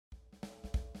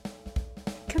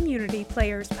Community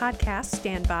Players podcast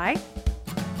stand by.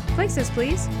 Places,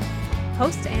 please.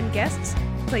 Hosts and guests,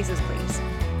 places, please.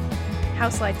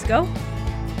 House lights, go.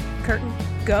 Curtain,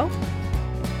 go.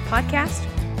 Podcast,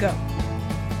 go.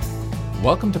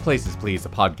 Welcome to Places, Please, a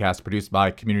podcast produced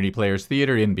by Community Players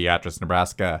Theater in Beatrice,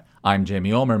 Nebraska. I'm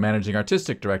Jamie Ulmer, Managing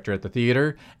Artistic Director at the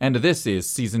theater, and this is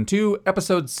Season 2,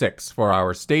 Episode 6 for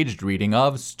our staged reading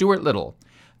of Stuart Little.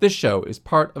 This show is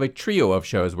part of a trio of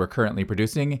shows we're currently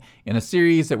producing in a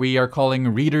series that we are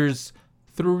calling Readers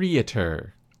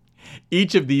Theater.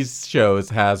 Each of these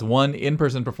shows has one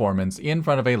in-person performance in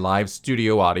front of a live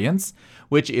studio audience,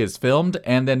 which is filmed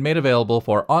and then made available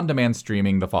for on-demand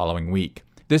streaming the following week.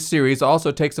 This series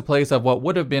also takes the place of what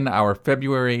would have been our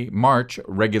February-March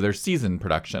regular season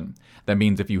production. That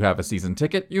means if you have a season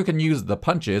ticket, you can use the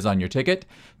punches on your ticket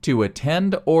to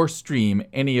attend or stream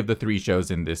any of the 3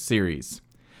 shows in this series.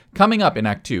 Coming up in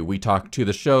Act 2, we talk to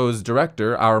the show's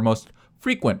director, our most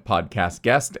frequent podcast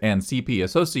guest, and CP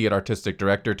Associate Artistic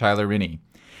Director, Tyler Rinne.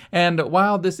 And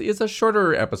while this is a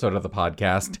shorter episode of the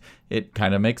podcast, it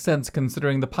kind of makes sense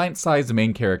considering the pint-sized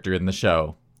main character in the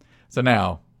show. So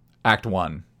now, Act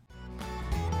 1.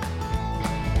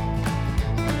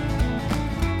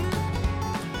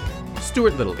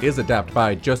 Stuart Little is adapted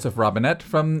by Joseph Robinette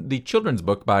from the children's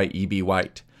book by E.B.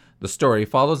 White. The story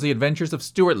follows the adventures of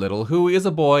Stuart Little, who is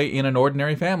a boy in an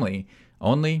ordinary family,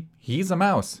 only he's a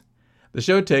mouse. The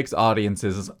show takes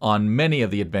audiences on many of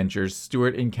the adventures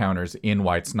Stuart encounters in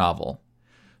White's novel.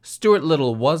 Stuart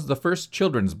Little was the first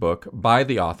children's book by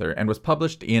the author and was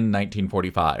published in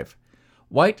 1945.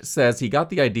 White says he got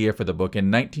the idea for the book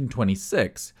in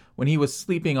 1926 when he was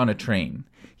sleeping on a train.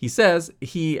 He says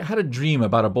he had a dream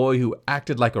about a boy who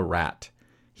acted like a rat.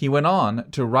 He went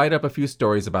on to write up a few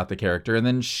stories about the character and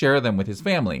then share them with his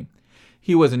family.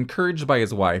 He was encouraged by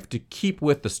his wife to keep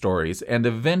with the stories and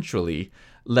eventually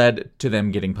led to them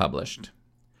getting published.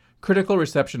 Critical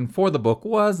reception for the book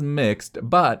was mixed,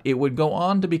 but it would go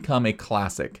on to become a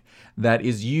classic that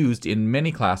is used in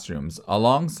many classrooms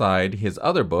alongside his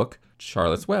other book,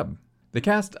 Charlotte's Web. The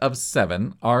cast of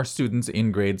 7 are students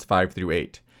in grades 5 through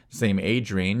 8, same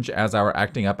age range as our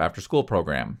Acting Up After School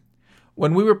program.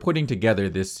 When we were putting together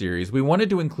this series, we wanted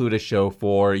to include a show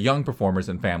for young performers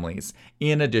and families,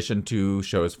 in addition to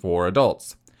shows for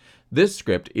adults. This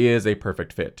script is a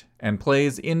perfect fit and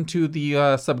plays into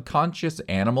the subconscious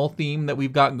animal theme that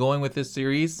we've got going with this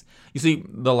series. You see,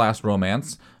 The Last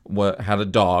Romance had a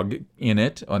dog in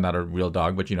it. Oh, not a real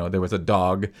dog, but there was a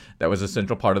dog that was a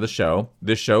central part of the show.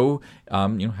 This show,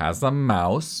 has a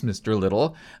mouse, Mr.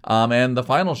 Little, and the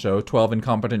final show, 12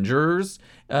 Incompetent Jurors,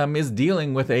 is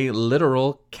dealing with a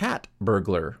literal cat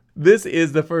burglar. This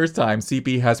is the first time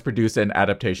CP has produced an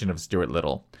adaptation of Stuart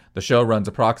Little. The show runs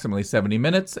approximately 70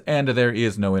 minutes, and there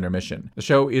is no intermission. The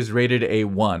show is rated a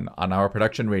 1 on our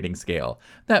production rating scale.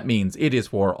 That means it is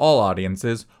for all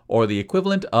audiences, or the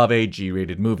equivalent of a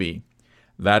G-rated movie.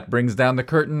 That brings down the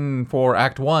curtain for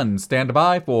Act 1. Stand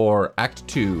by for Act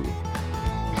 2.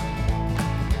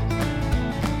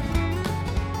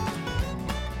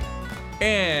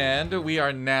 And we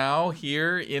are now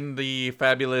here in the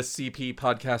fabulous CP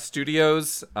Podcast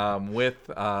Studios with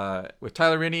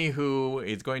Tyler Rinne, who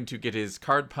is going to get his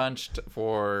card punched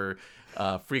for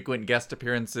frequent guest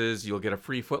appearances. You'll get a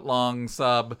free footlong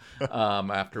sub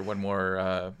after one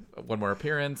more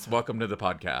appearance. Welcome to the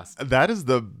podcast. That is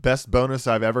the best bonus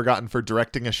I've ever gotten for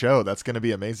directing a show. That's going to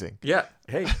be amazing. Yeah.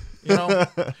 Hey,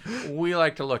 we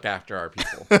like to look after our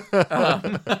people.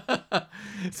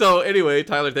 So anyway,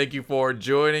 Tyler, thank you for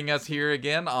joining us here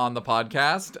again on the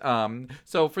podcast.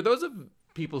 So for those of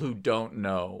people who don't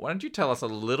know, why don't you tell us a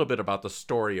little bit about the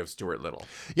story of Stuart Little?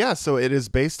 Yeah, so it is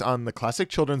based on the classic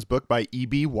children's book by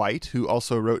E.B. White, who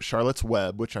also wrote Charlotte's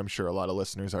Web, which I'm sure a lot of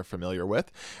listeners are familiar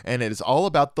with. And it is all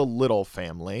about the Little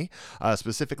family,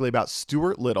 specifically about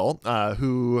Stuart Little,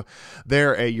 who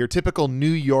they're your typical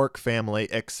New York family,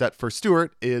 except for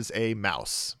Stuart is a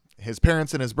mouse. His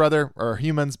parents and his brother are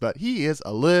humans, but he is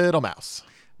a little mouse.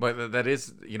 But that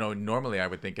is, normally I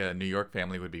would think a New York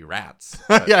family would be rats.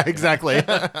 But, yeah, exactly.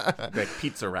 Like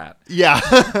pizza rat. Yeah.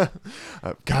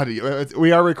 God,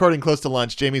 we are recording close to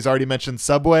lunch. Jamie's already mentioned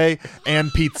Subway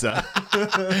and pizza.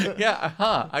 Yeah,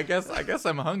 I guess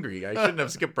I'm hungry. I shouldn't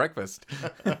have skipped breakfast.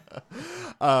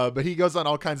 But he goes on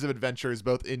all kinds of adventures,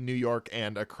 both in New York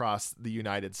and across the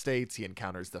United States. He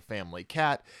encounters the family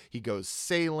cat. He goes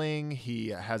sailing. He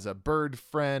has a bird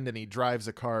friend, and he drives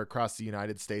a car across the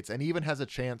United States, and he even has a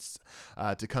chance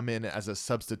to come in as a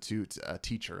substitute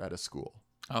teacher at a school.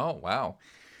 Oh, wow.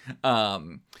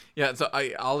 Yeah, so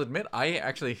I'll admit, I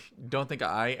actually don't think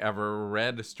I ever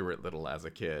read Stuart Little as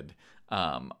a kid.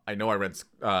 I know I read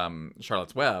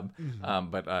Charlotte's Web,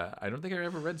 but I don't think I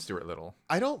ever read Stuart Little.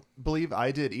 I don't believe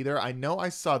I did either. I know I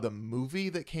saw the movie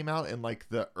that came out in like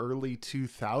the early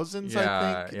 2000s,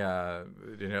 I think. Yeah.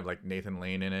 Did it have like Nathan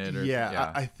Lane in it? Or,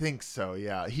 I think so,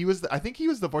 yeah. I think he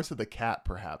was the voice of the cat,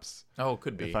 perhaps. Oh,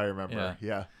 could be. If I remember,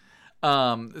 yeah.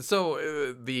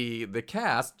 So the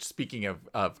cast, speaking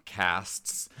of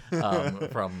casts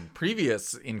from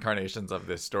previous incarnations of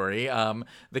this story,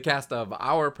 the cast of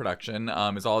our production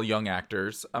is all young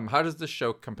actors. How does this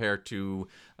show compare to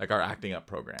like our Acting Up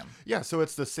program? Yeah, so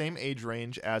it's the same age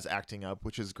range as Acting Up,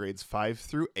 which is grades 5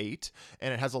 through 8,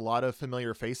 and it has a lot of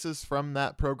familiar faces from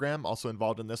that program also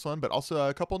involved in this one, but also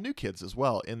a couple new kids as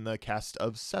well in the cast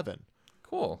of 7.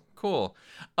 Cool.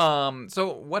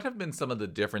 So what have been some of the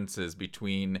differences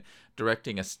between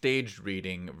directing a staged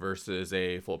reading versus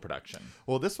a full production?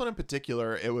 Well, this one in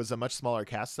particular, it was a much smaller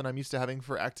cast than I'm used to having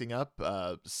for Acting Up.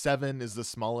 7 is the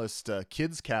smallest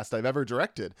kids cast I've ever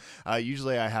directed.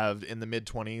 Usually I have in the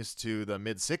mid-20s to the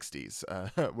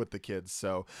mid-60s with the kids.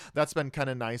 So that's been kind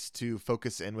of nice to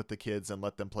focus in with the kids and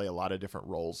let them play a lot of different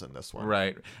roles in this one.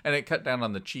 Right. And it cut down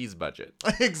on the cheese budget.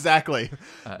 Exactly.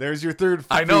 There's your third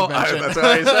I know. That's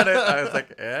why I said it. I was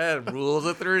like, rules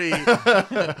of 3.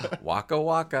 Waka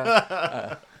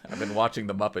waka. I've been watching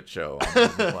The Muppet Show on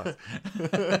Disney Plus.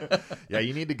 Yeah,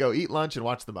 you need to go eat lunch and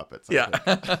watch The Muppets. Yeah.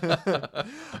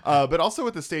 But also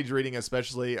with the stage reading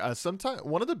especially, sometimes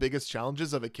one of the biggest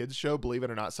challenges of a kids show, believe it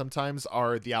or not, sometimes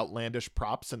are the outlandish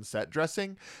props and set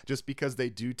dressing, just because they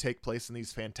do take place in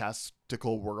these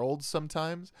fantastical worlds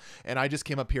sometimes. And I just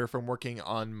came up here from working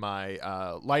on my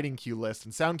lighting cue list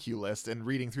and sound cue list and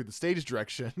reading through the stage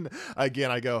direction. Again,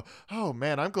 I go, oh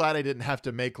man, I'm glad I didn't have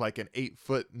to make like an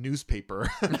 8-foot newspaper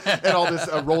and all this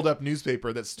rolled up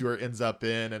newspaper that Stuart ends up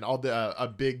in, and all the a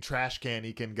big trash can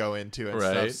he can go into and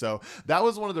stuff. So that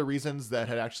was one of the reasons that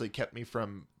had actually kept me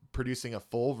from producing a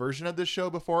full version of this show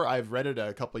before. I've read it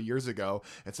a couple of years ago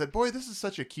and said, boy, this is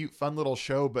such a cute, fun little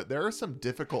show, but there are some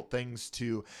difficult things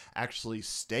to actually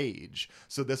stage.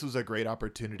 So this was a great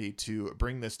opportunity to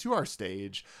bring this to our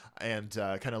stage and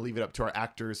kind of leave it up to our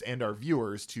actors and our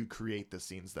viewers to create the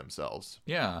scenes themselves.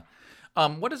 Yeah.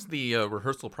 What has the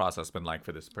rehearsal process been like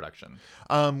for this production?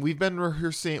 We've been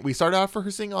rehearsing. We started off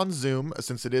rehearsing on Zoom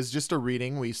since it is just a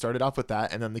reading. We started off with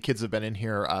that, and then the kids have been in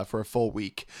here for a full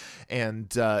week.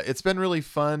 And it's been really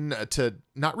fun to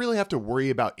not really have to worry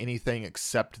about anything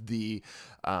except the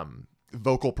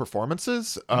vocal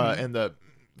performances and the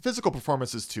physical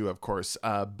performances too, of course,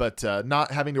 but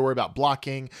not having to worry about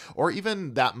blocking or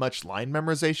even that much line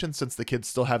memorization, since the kids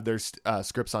still have their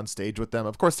scripts on stage with them.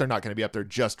 Of course, they're not going to be up there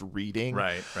just reading.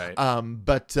 Right.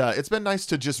 But it's been nice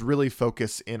to just really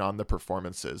focus in on the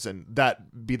performances, and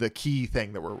that be the key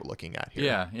thing that we're looking at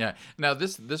here. Yeah. Now,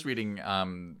 this reading,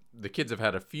 the kids have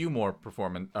had a few more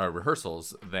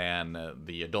rehearsals than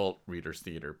the adult Readers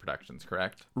Theater productions,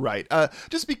 correct? Right.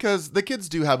 Just because the kids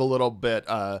do have a little bit...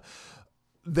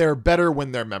 they're better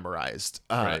when they're memorized.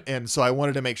 Right. And so I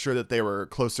wanted to make sure that they were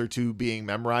closer to being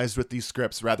memorized with these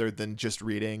scripts rather than just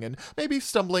reading and maybe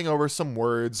stumbling over some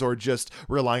words or just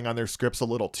relying on their scripts a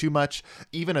little too much.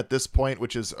 Even at this point,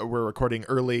 which is we're recording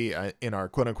early in our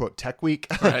quote unquote tech week,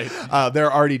 right.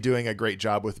 They're already doing a great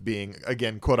job with being,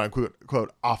 again, quote unquote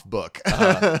quote off book.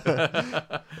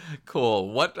 Cool.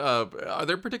 What are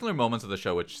there particular moments of the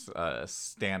show which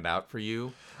stand out for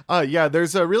you? Yeah,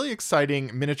 there's a really exciting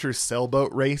miniature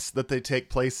sailboat race that they take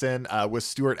place in with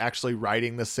Stuart actually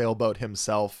riding the sailboat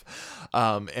himself.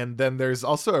 And then there's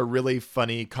also a really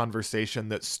funny conversation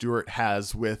that Stuart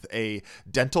has with a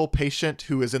dental patient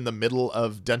who is in the middle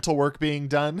of dental work being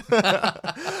done.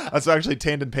 So actually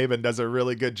Tandon Pavin does a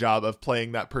really good job of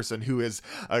playing that person who is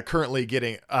currently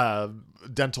getting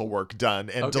dental work done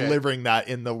and delivering that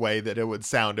in the way that it would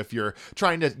sound if you're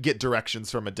trying to get directions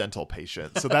from a dental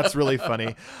patient. So that's really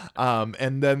funny.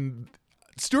 And then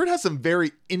Stuart has some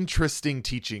very interesting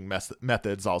teaching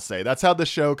methods, I'll say. That's how the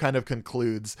show kind of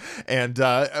concludes. And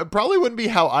probably wouldn't be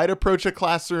how I'd approach a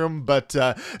classroom, but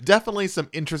definitely some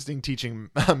interesting teaching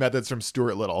methods from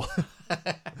Stuart Little.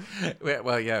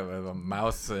 Well, yeah, a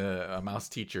mouse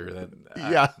teacher.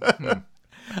 Yeah.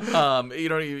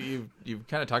 You've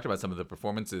kind of talked about some of the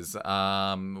performances. What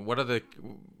are the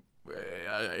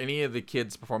any of the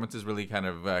kids' performances really kind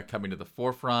of coming to the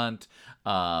forefront?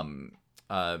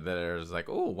 There's like,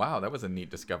 oh wow, that was a neat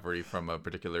discovery from a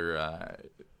particular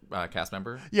cast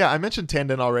member. Yeah, I mentioned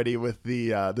Tandon already with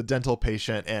the dental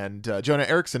patient, and Jonah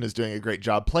Erickson is doing a great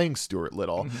job playing Stuart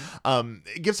Little.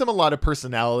 It gives him a lot of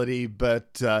personality,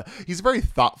 but he's a very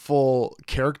thoughtful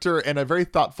character and a very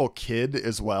thoughtful kid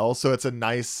as well. So it's a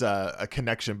nice a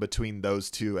connection between those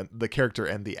two, and the character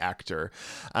and the actor.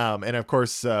 And of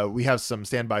course, we have some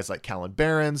standbys like Callan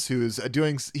Barons, who's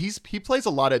he plays a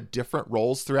lot of different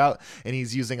roles throughout, and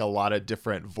he's using a lot of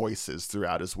different voices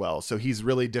throughout as well. So he's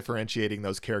really differentiating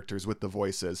those characters with the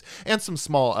voices and some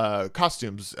small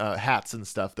costumes, hats and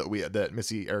stuff that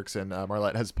Missy Erickson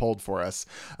Marlette has pulled for us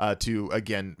to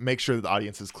again make sure that the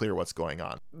audience is clear what's going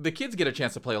on. The kids get a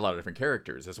chance to play a lot of different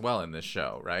characters as well in this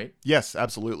show, right? Yes,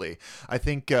 absolutely. I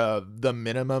think the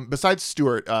minimum, besides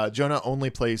Stuart, Jonah only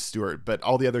plays Stuart, but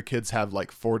all the other kids have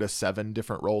like 4 to 7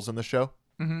 different roles in the show.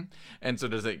 And so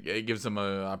it gives them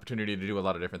an opportunity to do a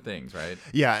lot of different things, right?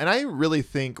 Yeah, and I really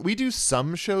think we do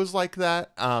some shows like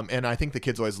that, and I think the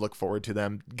kids always look forward to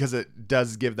them because it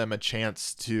does give them a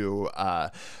chance to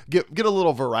get a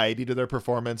little variety to their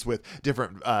performance with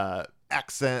different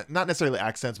not necessarily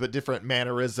accents, but different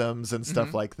mannerisms and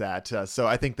stuff like that. So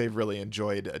I think they've really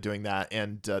enjoyed doing that,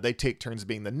 and they take turns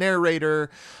being the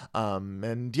narrator.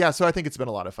 And yeah, so I think it's been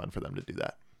a lot of fun for them to do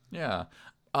that. Yeah.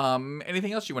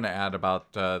 Anything else you want to add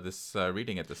about this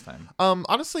reading at this time?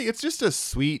 Honestly, it's just a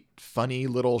sweet, funny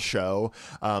little show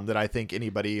that I think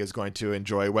anybody is going to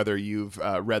enjoy, whether you've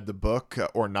read the book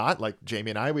or not. Like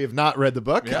Jamie and I, we have not read the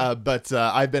book, but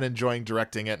I've been enjoying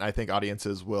directing it, and I think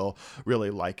audiences will really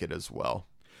like it as well.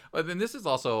 Well, then this is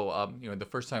also the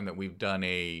first time that we've done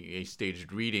a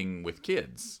staged reading with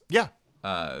kids. Yeah.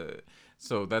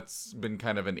 So that's been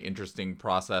kind of an interesting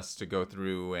process to go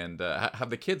through and have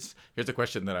the kids. Here's a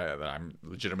question that I'm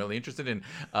legitimately interested in.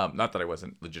 Not that I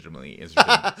wasn't legitimately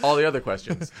interested in all the other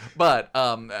questions, but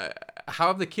how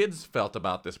have the kids felt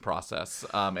about this process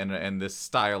and this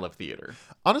style of theater?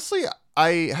 Honestly,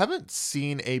 I haven't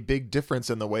seen a big difference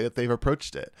in the way that they've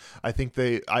approached it. I think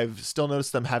I've still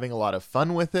noticed them having a lot of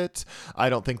fun with it. I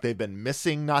don't think they've been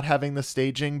missing not having the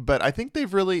staging, but I think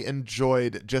they've really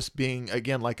enjoyed just being,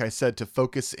 again, like I said, to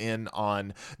focus in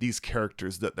on these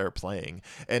characters that they're playing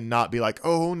and not be like,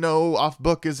 oh no, off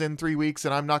book is in 3 weeks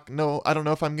and I don't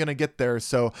know if I'm going to get there.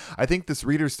 So I think this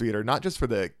Reader's Theater, not just for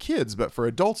the kids, but for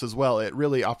adults as well, it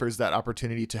really offers that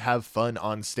opportunity to have fun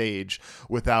on stage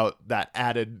without that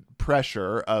added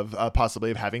pressure of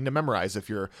possibly of having to memorize if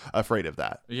you're afraid of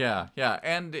that. Yeah,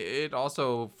 and it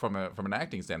also from an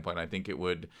acting standpoint, I think it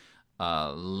would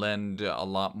lend a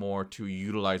lot more to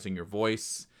utilizing your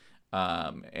voice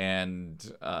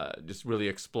and just really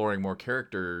exploring more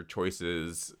character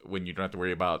choices when you don't have to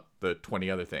worry about the 20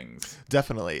 other things.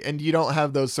 Definitely. And you don't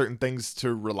have those certain things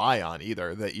to rely on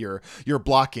either, that your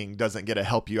blocking doesn't get to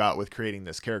help you out with creating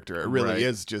this character. It really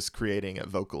is just creating it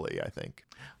vocally, I think.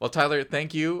 Well, Tyler,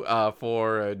 thank you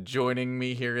for joining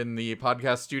me here in the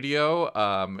podcast studio.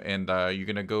 And you're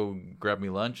going to go grab me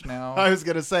lunch now? I was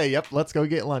going to say, yep, let's go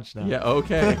get lunch now. Yeah,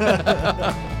 okay.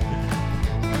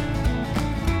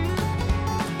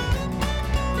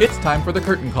 It's time for the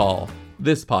curtain call.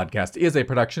 This podcast is a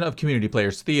production of Community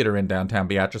Players Theater in downtown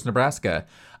Beatrice, Nebraska.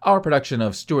 Our production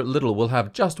of Stuart Little will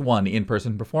have just one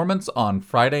in-person performance on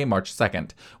Friday, March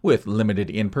 2nd, with limited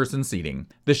in-person seating.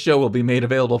 The show will be made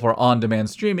available for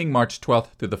on-demand streaming March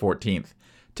 12th through the 14th.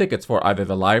 Tickets for either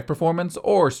the live performance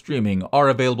or streaming are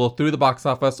available through the box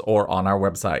office or on our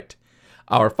website.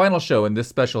 Our final show in this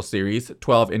special series,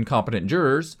 12 Incompetent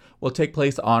Jurors, will take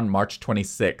place on March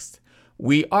 26th.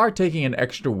 We are taking an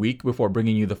extra week before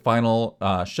bringing you the final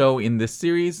show in this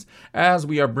series, as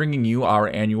we are bringing you our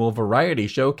annual variety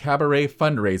show, Cabaret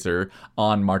Fundraiser,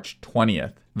 on March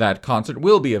 20th. That concert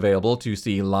will be available to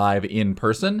see live in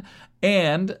person,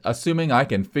 and assuming I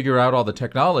can figure out all the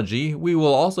technology, we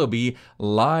will also be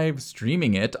live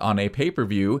streaming it on a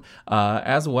pay-per-view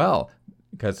as well,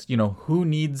 because, who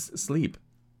needs sleep?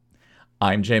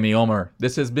 I'm Jamie Ulmer.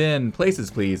 This has been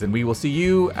Places Please, and we will see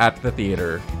you at the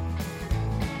theater.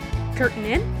 Curtain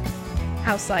in,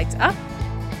 house lights up.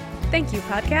 Thank you,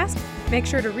 podcast. Make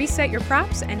sure to reset your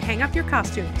props and hang up your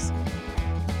costumes.